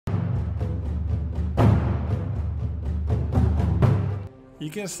You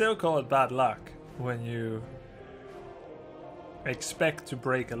can still call it bad luck when you expect to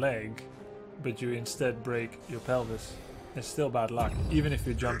break a leg, but you instead break your pelvis. It's still bad luck, even if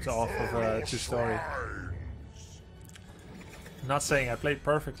you jumped off of a 2-story. I'm not saying I played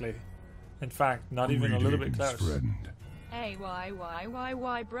perfectly. In fact, not even a little bit close. Friend. Hey,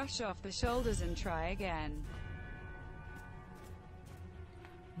 why, brush off the shoulders and try again.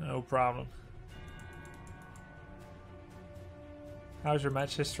 No problem. How's your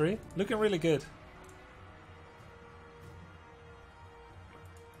match history? Looking really good.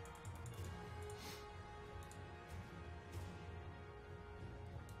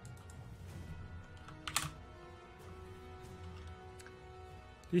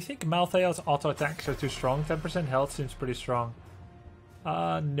 Do you think Malthael's auto attacks are too strong? 10% health seems pretty strong.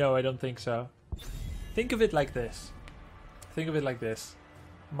 No, I don't think so. Think of it like this. Think of it like this.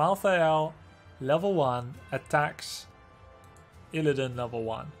 Malthael, level 1, attacks Illidan level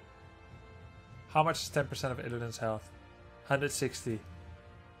 1. How much is 10% of Illidan's health? 160.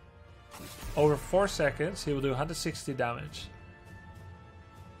 Over 4 seconds, he will do 160 damage.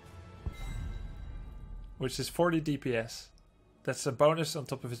 Which is 40 DPS. That's a bonus on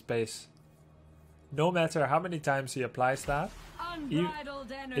top of his base. No matter how many times he applies that,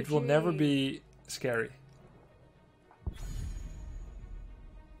 it will never be scary.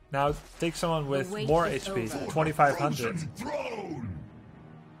 Now take someone with more HP, 2500.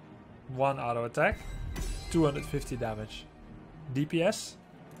 1 auto attack, 250 damage. DPS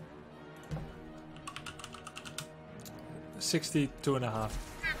 62.5.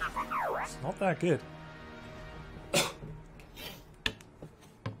 It's not that good.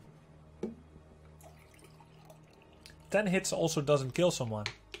 10 hits also doesn't kill someone.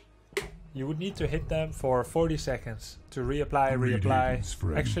 You would need to hit them for 40 seconds to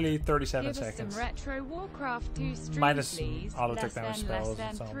reapply. Actually, 37 seconds. Some retro Warcraft 2 stream, minus please. auto attack damage spells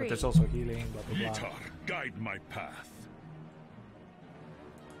and so on. But there's also healing, blah blah blah. Guide my path.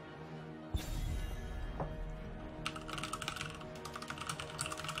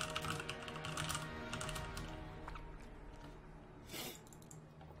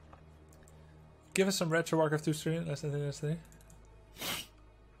 Give us some retro Warcraft 2 stream. Let's see.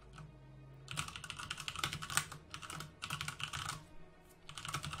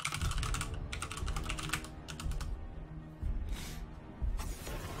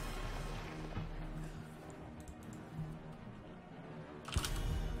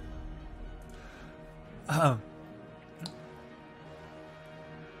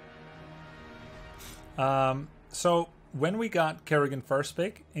 So when we got Kerrigan first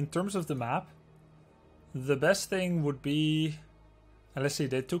pick, in terms of the map, the best thing would be, and let's see,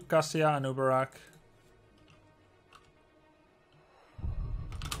 they took Cassia and Ubarak.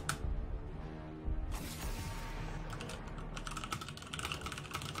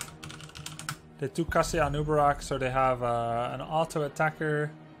 They took Cassia and Ubarak, so they have an auto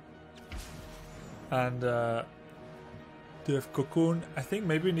attacker, and they have Cocoon. I think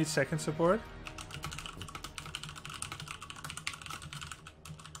maybe we need second support.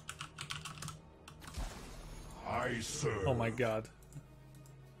 Oh my god.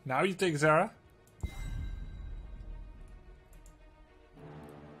 Now you take Zara?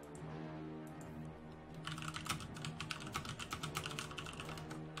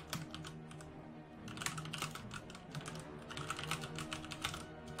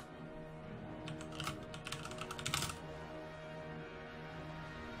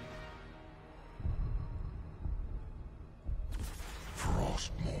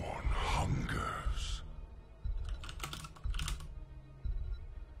 Frostmourne hungers.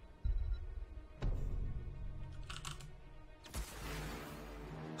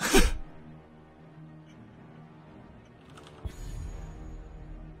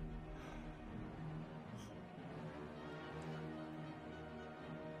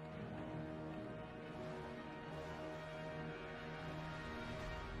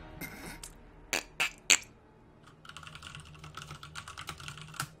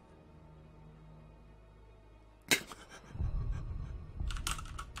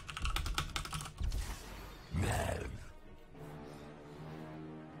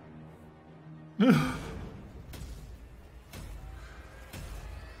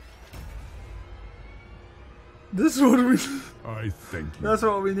 This is what we. I thank you. That's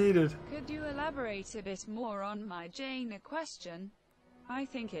what we needed. Could you elaborate a bit more on my Jaina question? I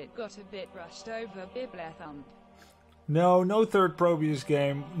think it got a bit rushed over Biblethump. No third Probius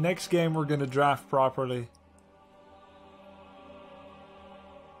game. Next game we're gonna draft properly.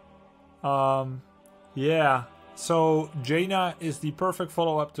 Yeah. So Jaina is the perfect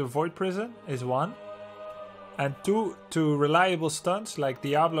follow-up to Void Prison, is one. And two reliable stunts like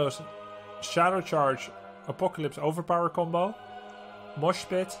Diablo's Shadow Charge, Apocalypse Overpower combo, Mosh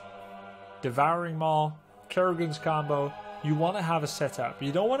Pit, Devouring Maul, Kerrigan's combo. You want to have a setup.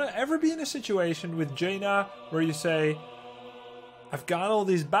 You don't want to ever be in a situation with Jaina where you say, I've got all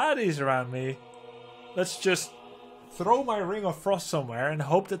these baddies around me. Let's just throw my Ring of Frost somewhere and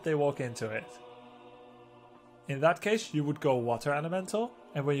hope that they walk into it. In that case, you would go Water Elemental.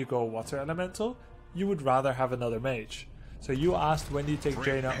 And when you go Water Elemental, you would rather have another mage. So you asked when do you take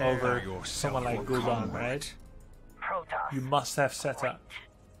Jaina over someone like Gul'dan, right? You must have setup.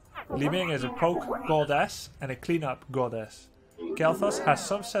 Li Ming is a poke goddess and a cleanup goddess. Kel'Thas has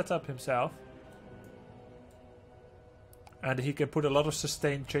some setup himself. And he can put a lot of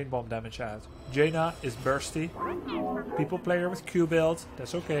sustained chain bomb damage out. Jaina is bursty. People play her with Q build.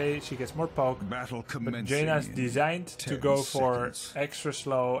 That's okay. She gets more poke. But Jaina is designed to go for extra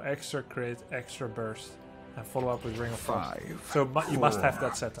slow, extra crit, extra burst, and follow up with Ring of Frost. So you must have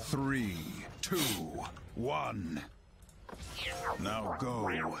that setup. 3, 2, 1. Now go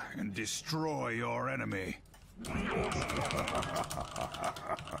and destroy your enemy.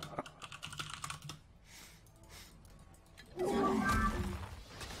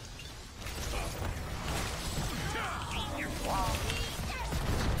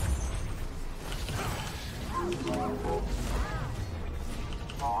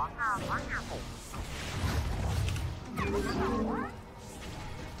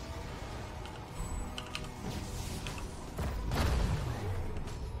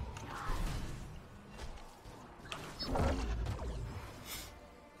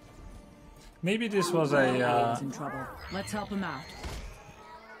 Maybe this was a. in trouble. Let's help him out.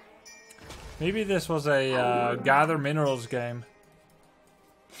 Maybe this was a gather minerals game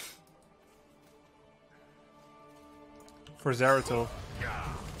for Zeratul.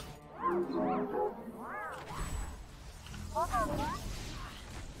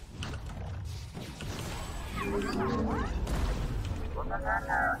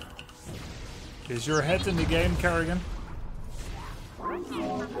 Is your head in the game, Kerrigan?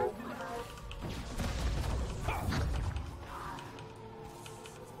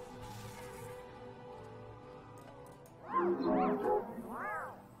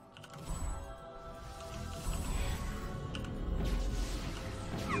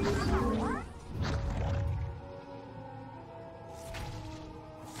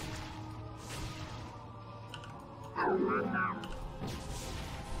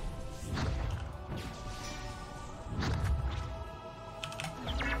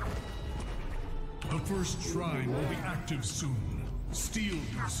 The first shrine will be active soon. Steel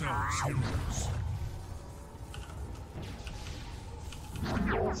yourselves, heroes.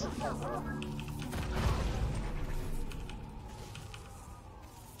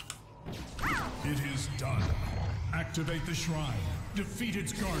 It is done. Activate the shrine, defeat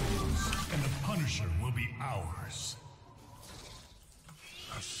its guardians, and the Punisher will be ours.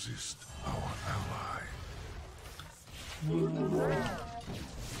 Assist our ally.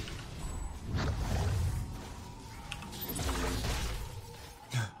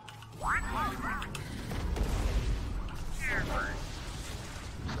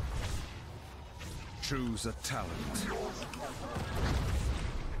 Choose a talent.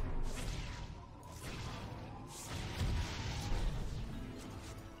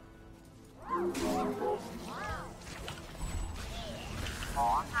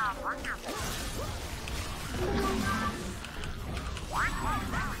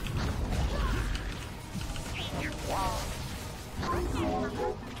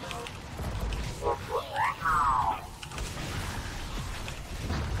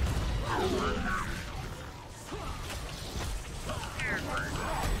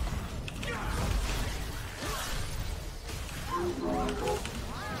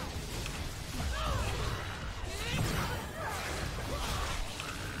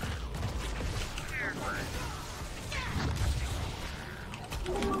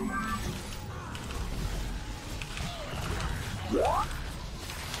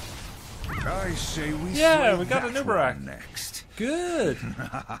 I say we we got an Uberak next. Good.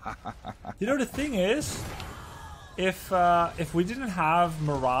 You know the thing is, if we didn't have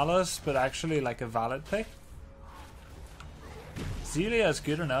Morales, but actually like a valid pick, Zelia is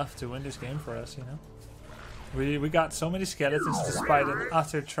good enough to win this game for us. You know, we got so many skeletons despite an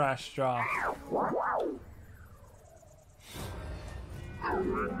utter trash draw.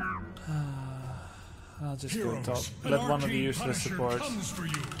 I'll just go top. Let one of the useless supports.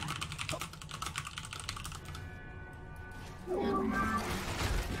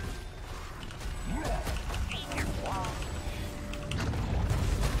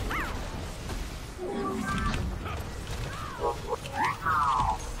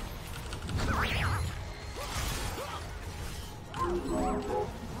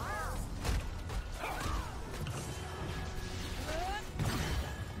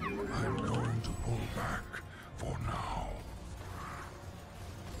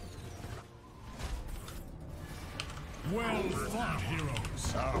 Well fought,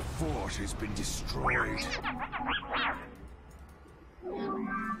 heroes. Our fort has been destroyed.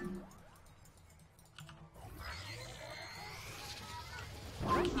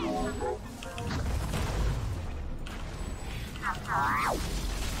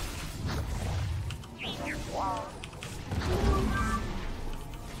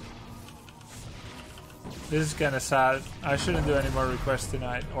 This is kind of sad. I shouldn't do any more requests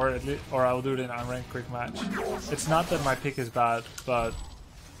tonight, or at least, or I'll do it in unranked quick match. It's not that my pick is bad, but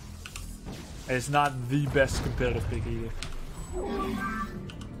it's not the best competitive pick either.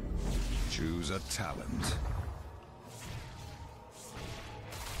 Choose a talent.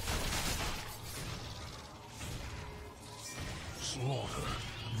 Slaughter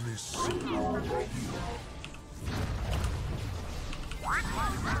this single.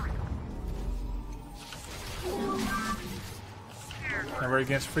 And we're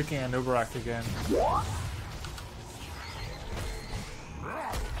against freaking Anubarak again.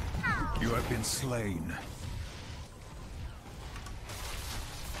 You have been slain.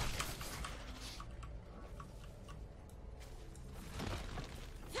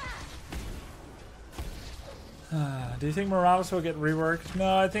 Do you think Morales will get reworked?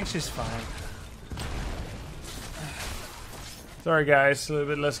 No, I think she's fine. Sorry guys, a little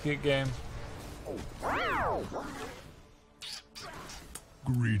bit less good game.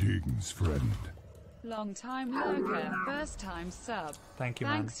 Greetings, friend. Long time lurker, first time sub. Thank you,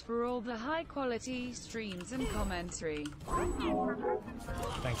 man. Thanks for all the high quality streams and commentary.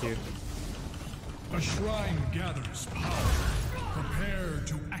 Thank you. A shrine gathers power. Prepare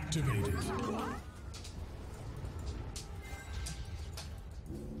to activate it.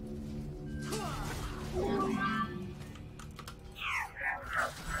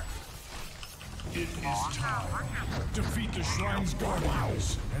 It is time. Defeat the shrine's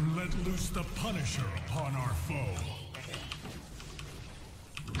guardians and let loose the Punisher upon our foe.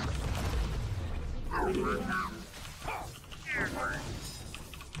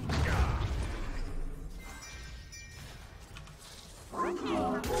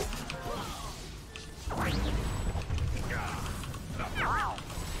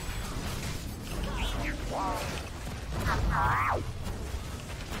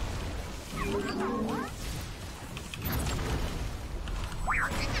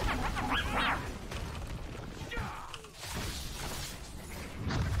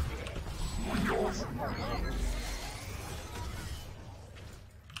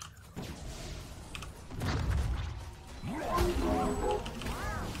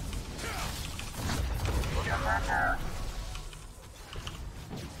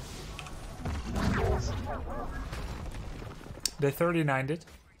 They 39'd it.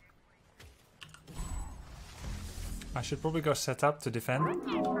 I should probably go set up to defend,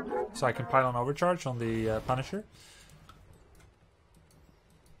 so I can pile on overcharge on the Punisher.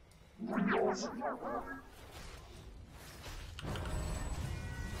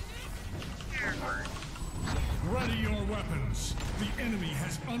 Ready your weapons. The enemy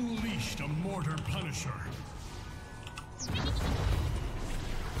has unleashed a mortar Punisher.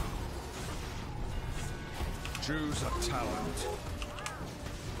 Choose a talent.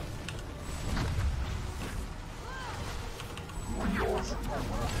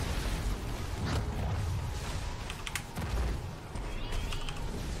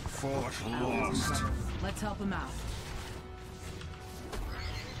 Fort lost. Let's help him out.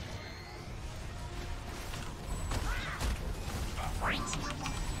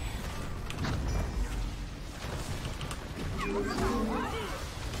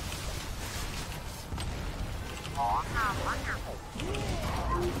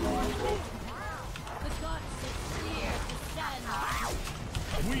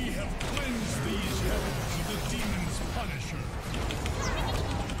 We have cleansed these heavens of the demon's Punisher.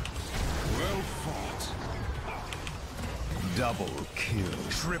 Well fought. Double kill.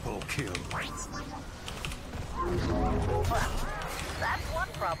 Triple kill. That's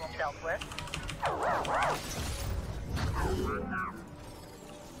one problem dealt with.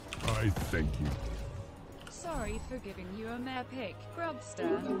 I thank you. Sorry for giving you a mare pick, Grubster.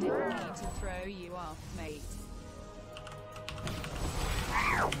 Didn't mean to throw you off, mate.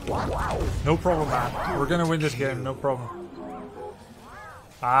 No problem, man. We're gonna win this game, no problem.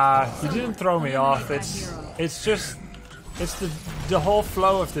 You didn't throw me off. It's just the whole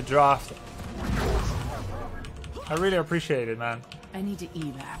flow of the draft. I really appreciate it, man. I need to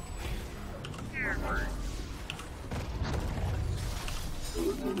evac.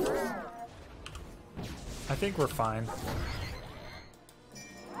 I think we're fine.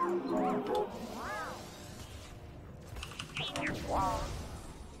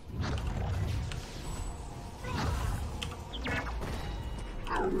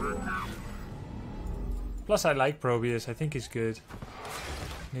 Plus I like Probius, I think he's good.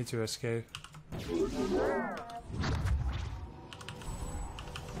 Need to escape.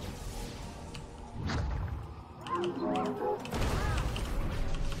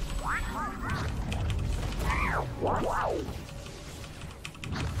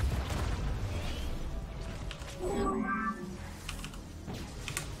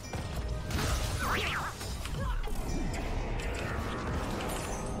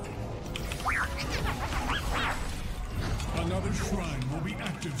 Another shrine will be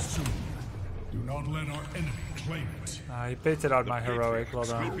active soon. Do not let our enemy claim it. He baited out my heroic, well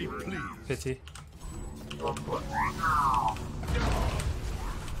done. Pity.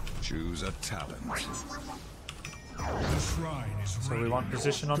 Choose a talent. The shrine is So ready. we want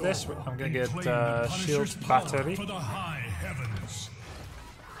position on this. I'm gonna get Claim the shield Punisher's power battery. for the high heavens.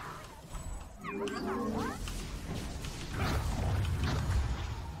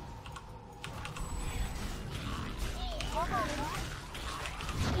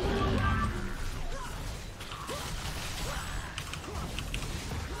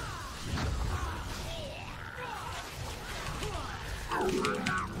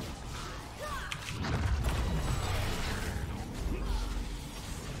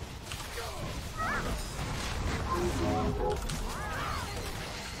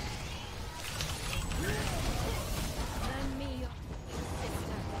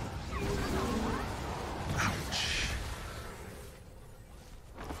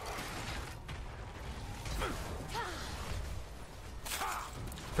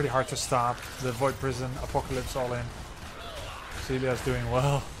 Pretty hard to stop. The Void Prison, Apocalypse all in. Celia's doing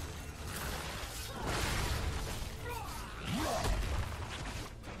well.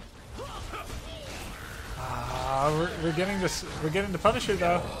 We're getting this. We're getting the Punisher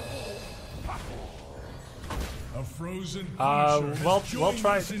though. A frozen Punisher has Well joined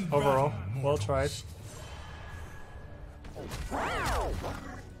tried us in overall. battle, Well tried.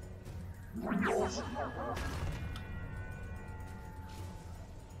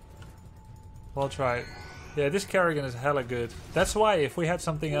 Well tried. Yeah, this Kerrigan is hella good. That's why if we had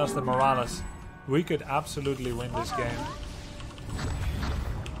something else than Morales, we could absolutely win this game.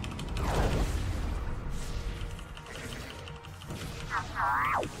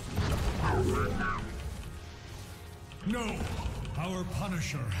 No, our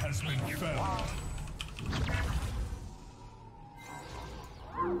Punisher has been felled.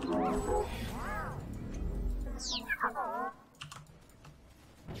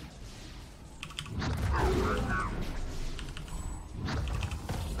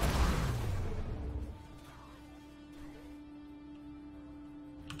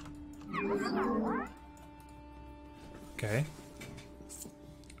 Okay.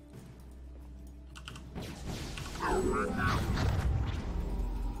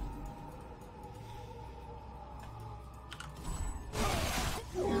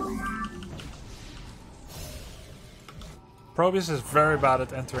 Probius is very bad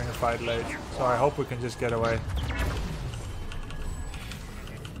at entering a fight late, so I hope we can just get away.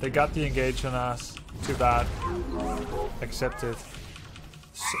 They got the engage on us. Too bad. Accept it.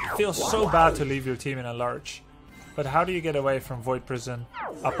 It feels so bad to leave your team in a lurch. But how do you get away from Void Prison,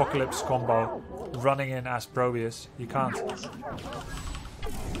 Apocalypse combo, running in as Probius? You can't.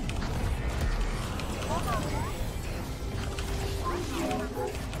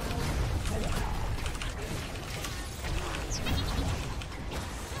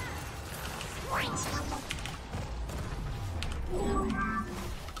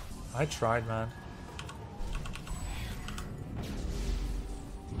 I tried, man.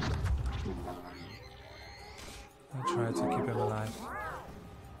 I tried to keep him alive.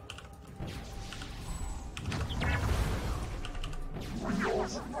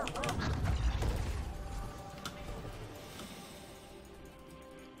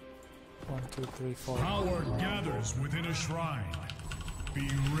 One, two, three, four. Power gathers within a shrine. Be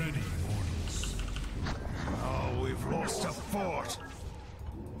ready, mortals. Oh, we've lost a fort.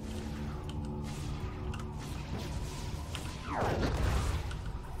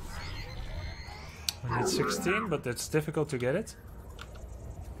 We need 16, but it's difficult to get it.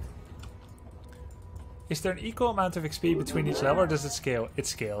 Is there an equal amount of XP between each level, or does it scale? It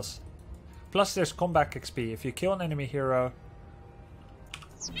scales. Plus there's comeback XP. If you kill an enemy hero...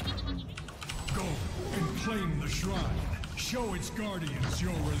 Go and claim the shrine. Show its guardians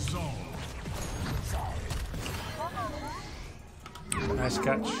your resolve. Nice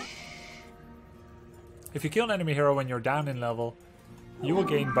catch. If you kill an enemy hero when you're down in level, you will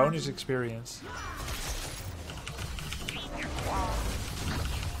gain bonus experience.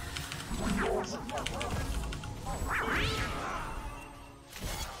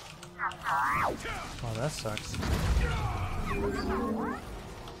 Oh, that sucks.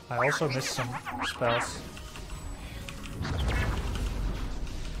 I also missed some spells.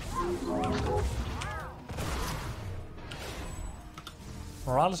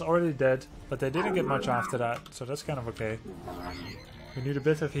 Morale is already dead, but they didn't get much after that, so that's kind of okay. We need a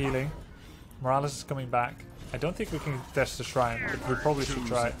bit of healing. Morales is coming back. I don't think we can test the shrine, but we probably should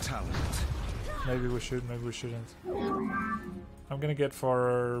try it. Maybe we should, maybe we shouldn't. I'm gonna get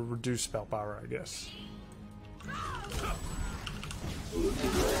for reduced spell power, I guess.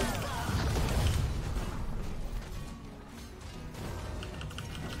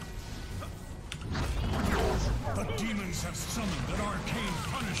 The demons have summoned an arcane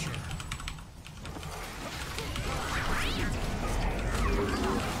punisher.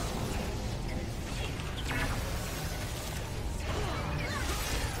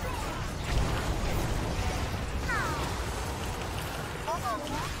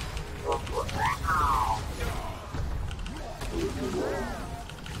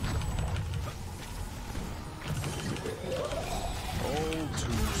 All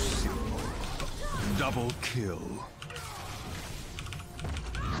too simple. Double kill.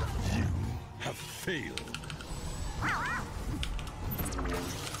 You have failed.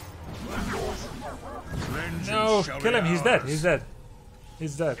 No, kill him, he's dead, he's dead.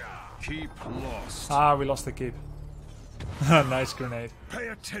 He's dead. Keep lost. Ah, we lost the keep. Nice grenade. Pay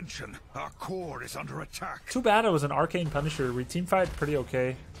attention. Our core is under attack. Too bad it was an arcane punisher. We teamfight pretty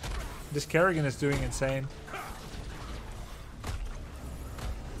okay. This Kerrigan is doing insane.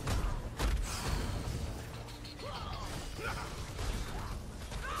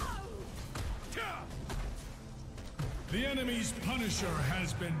 The enemy's punisher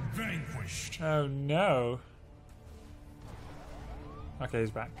has been vanquished. Oh no. Okay,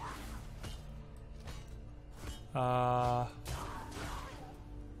 he's back.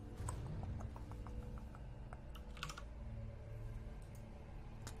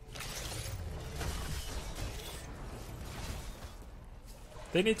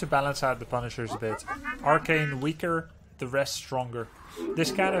 They need to balance out the punishers a bit. Arcane weaker, the rest stronger.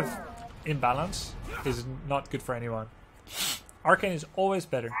 This kind of imbalance is not good for anyone. Arcane is always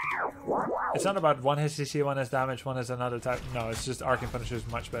better. It's not about one has CC, one has damage, one has another type. No, it's just Arcane Punisher is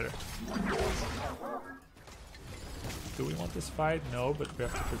much better. Do we want this fight? No, but we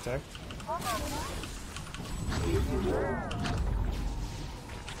have to protect.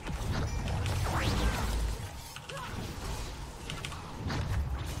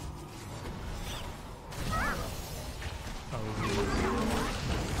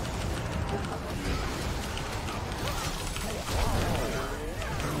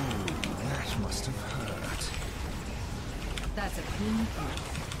 That must have hurt. That's a clean kill.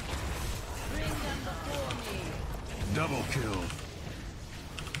 Double kill.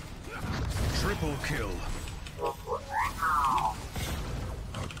 Triple kill.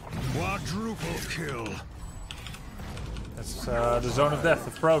 Quadruple kill. That's the zone of death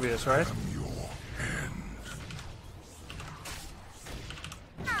of Probius, right?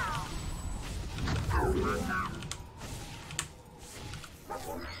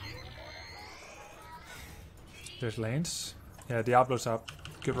 There's lanes. Yeah, Diablo's up.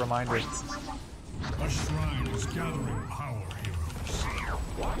 Good reminder. A shrine is gathering power,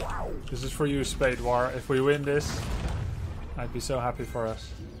 heroes. This is for you, Spade War. If we win this, I'd be so happy for us.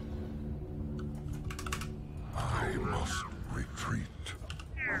 I must retreat.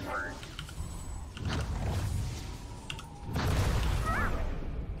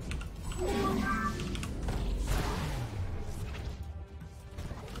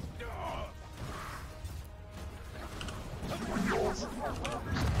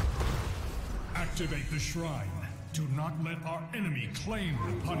 Activate the shrine. Do not let our enemy claim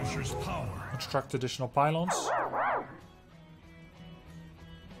the Punisher's power. Construct additional pylons.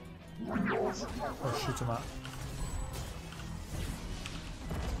 Or shoot them out.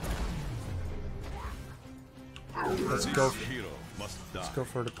 Let's go. Let's go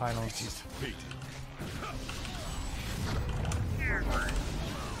for the pylons.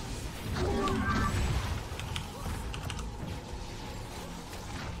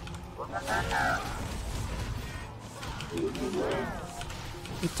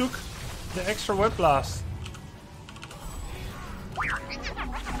 He took the extra web blast.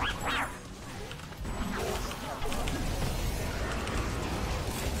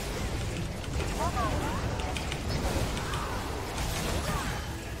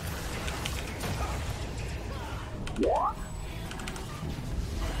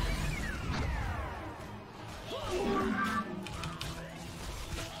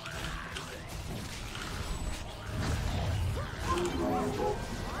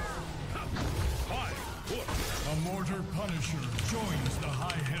 Punisher joins the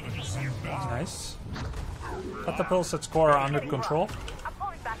high heavens in battle. Nice. Catapults at score are under control. I'm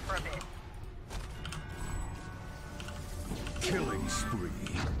pulling back for a bit. Killing spree.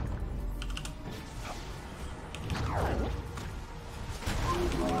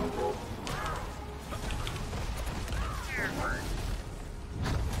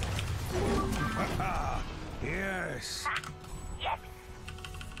 Yes. Yes.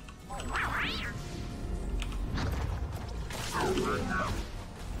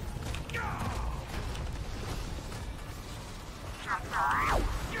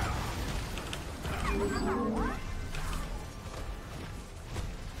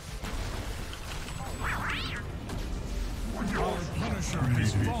 Our Punisher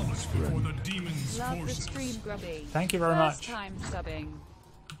has fallen before the demon's Love the forces. stream, Grubby. Thank you very First much. time subbing.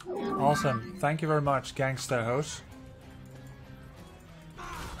 Awesome. Thank you very much, Gangsta Host.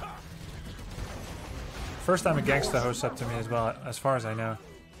 First time a Gangsta Host up to me as well, as far as I know.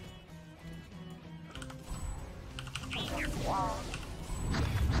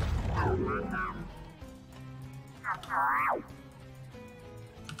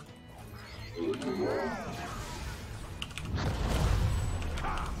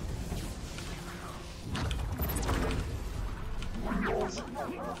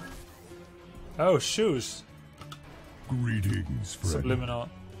 Oh, shoes. Greetings, friend. Subliminal.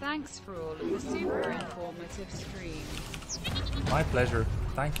 Thanks for all of the super informative streams. My pleasure.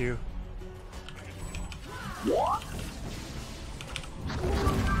 Thank you.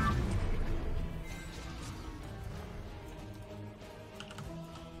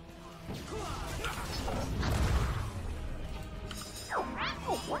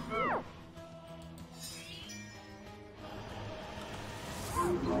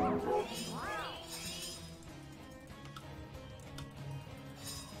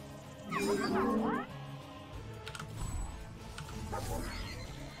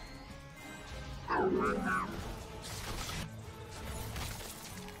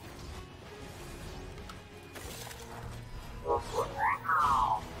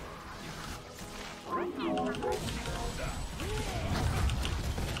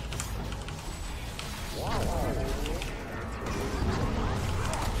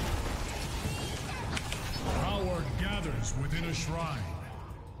 Power gathers within a shrine.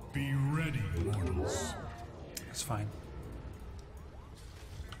 Be ready, mortals. It's fine.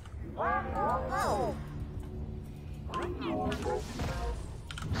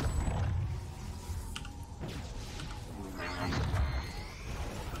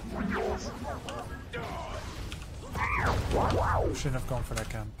 Shouldn't have gone for that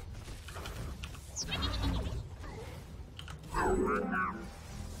camp.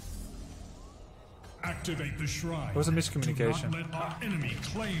 Activate the shrine. It was a miscommunication. Do not let our enemy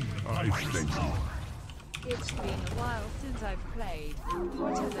claim the I Punisher's thank you. power. It's been a while since I've played.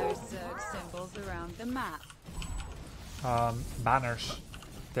 What are those Zerg symbols around the map? Banners.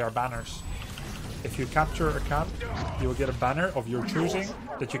 They are banners. If you capture a camp, you will get a banner of your choosing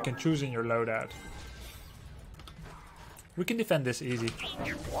that you can choose in your loadout. We can defend this easy.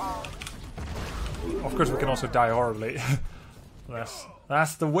 Of course, we can also die horribly.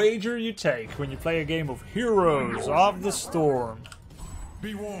 That's the wager you take when you play a game of Heroes of the Storm.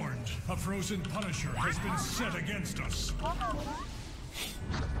 Be warned, a frozen Punisher has been set against us.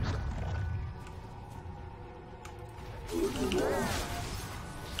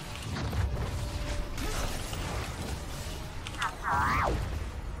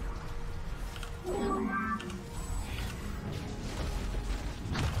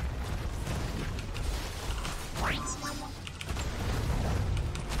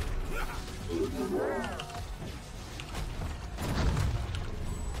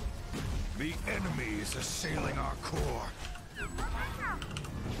 The enemy is assailing our core.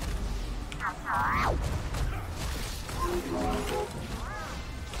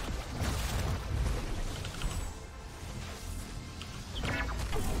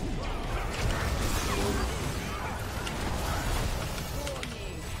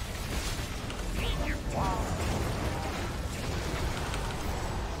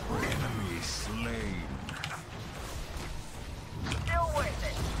 Enemy slain. Still worth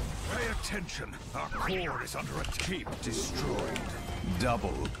it. Pay attention. Our core is under attack. Keep destroyed.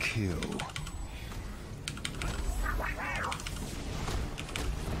 Double kill.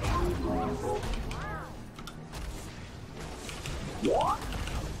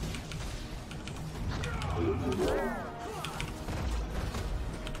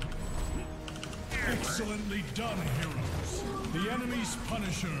 Excellently done, heroes. The enemy's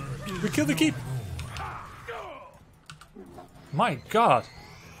Punisher is We killed the no keep. more. My god.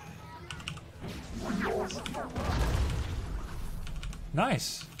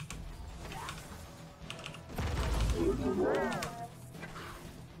 Nice.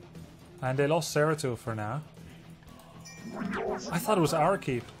 And they lost Zeratul for now. I thought it was our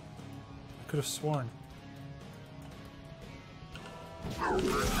keep. I could have sworn.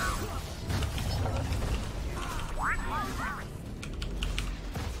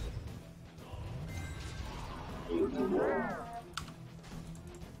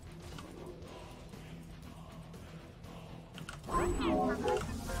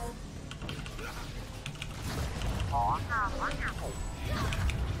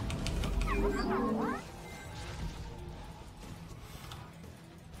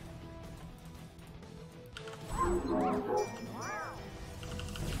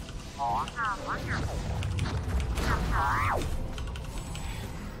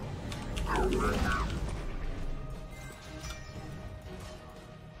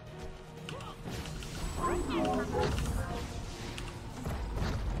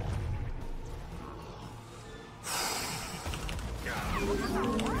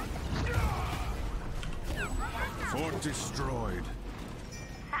 Fort destroyed.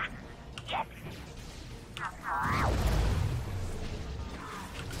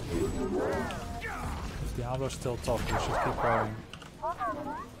 If Diablo's still top, we should keep going.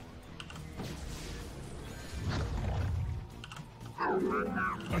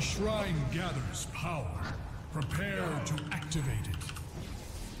 A shrine gathers power. Prepare to activate it.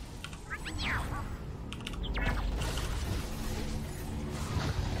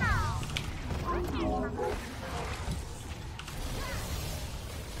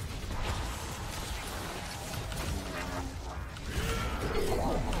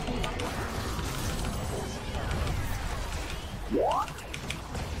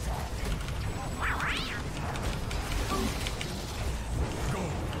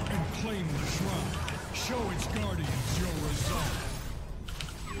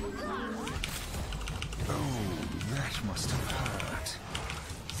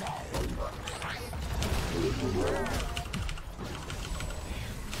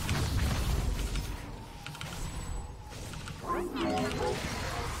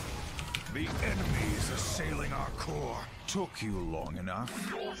 The enemies assailing our core. Took you long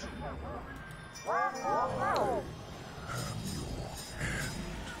enough.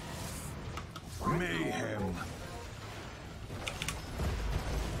 Mayhem.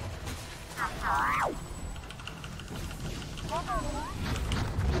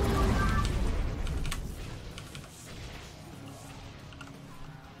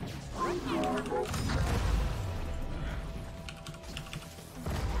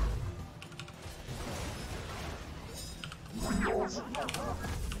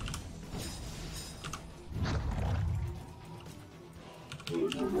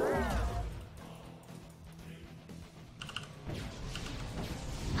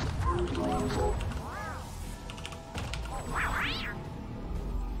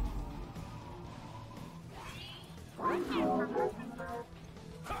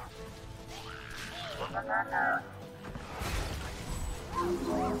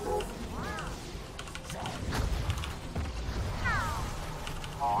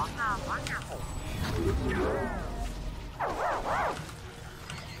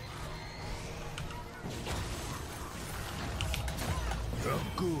 A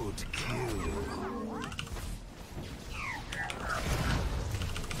good kill.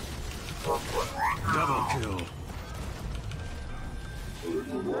 Double kill.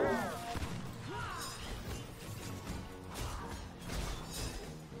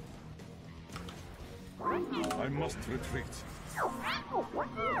 I must retreat.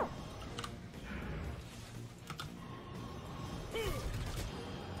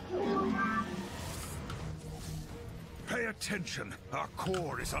 Pay attention. Our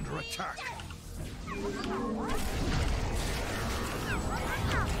core is under attack.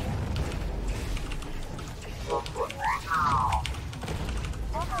 All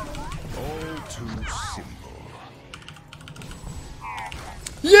too simple.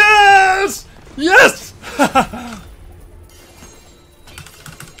 Yes! Yes!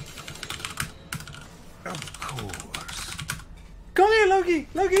 Of course. Come here, Loki!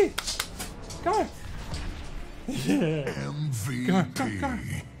 Loki! Come on! Yeah! MVP. Come on.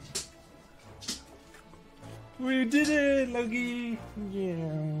 We did it, Loki!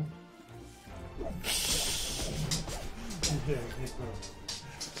 Yeah!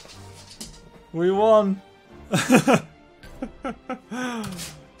 We won!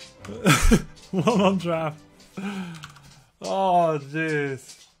 1 on draft. Oh,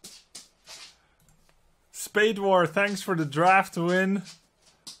 jeez. Spade War, thanks for the draft win.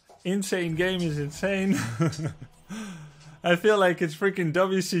 Insane game is insane. I feel like it's freaking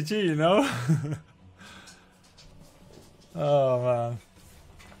WCG, you know? Oh man.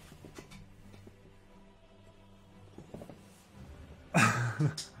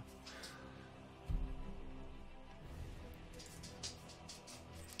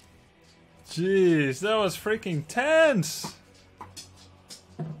 Jeez, that was freaking tense.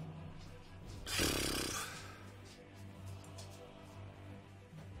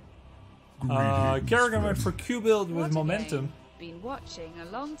 Kerrigan went for Q build with What a momentum. game. Been watching a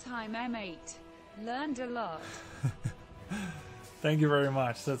long time M8. Learned a lot. Thank you very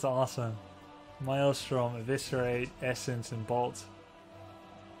much. That's awesome. Maelstrom, Eviscerate, Essence, and Bolt.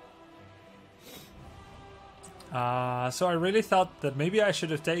 So I really thought that maybe I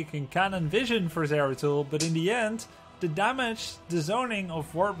should have taken Cannon Vision for Zeratul, but in the end, the damage, the zoning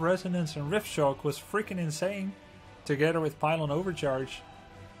of Warp Resonance and Rift Shock was freaking insane, together with Pylon Overcharge.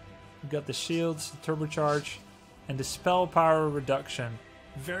 We got the shields, the turbocharge, and the spell power reduction.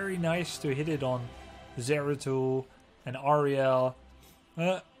 Very nice to hit it on Zeratul and Ariel.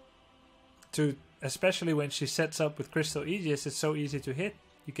 Especially when she sets up with Crystal Aegis, it's so easy to hit.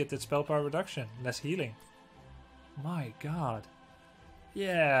 You get that spell power reduction, less healing. My god.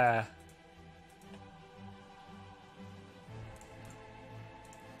 Yeah.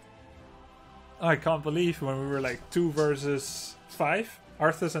 I can't believe when we were like 2 versus 5,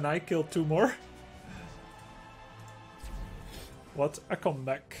 Arthas and I killed 2 more. What a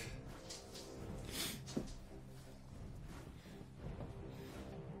comeback.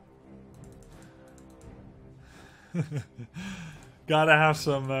 Gotta have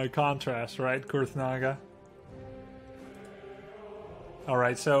some contrast, right, Kurthnaga?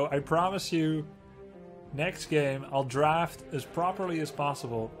 Alright, so I promise you, next game I'll draft as properly as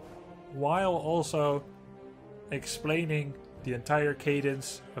possible, while also explaining the entire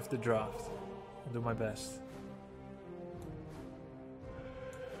cadence of the draft. I'll do my best.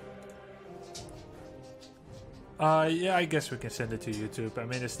 Yeah, I guess we can send it to YouTube. I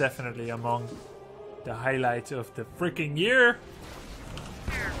mean, it's definitely among the highlights of the freaking year.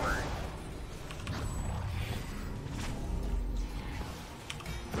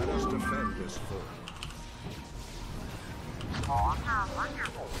 Let us defend this fort. Oh,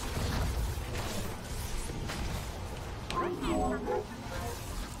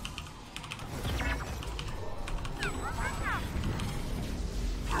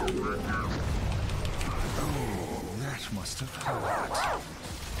 that must have hurt.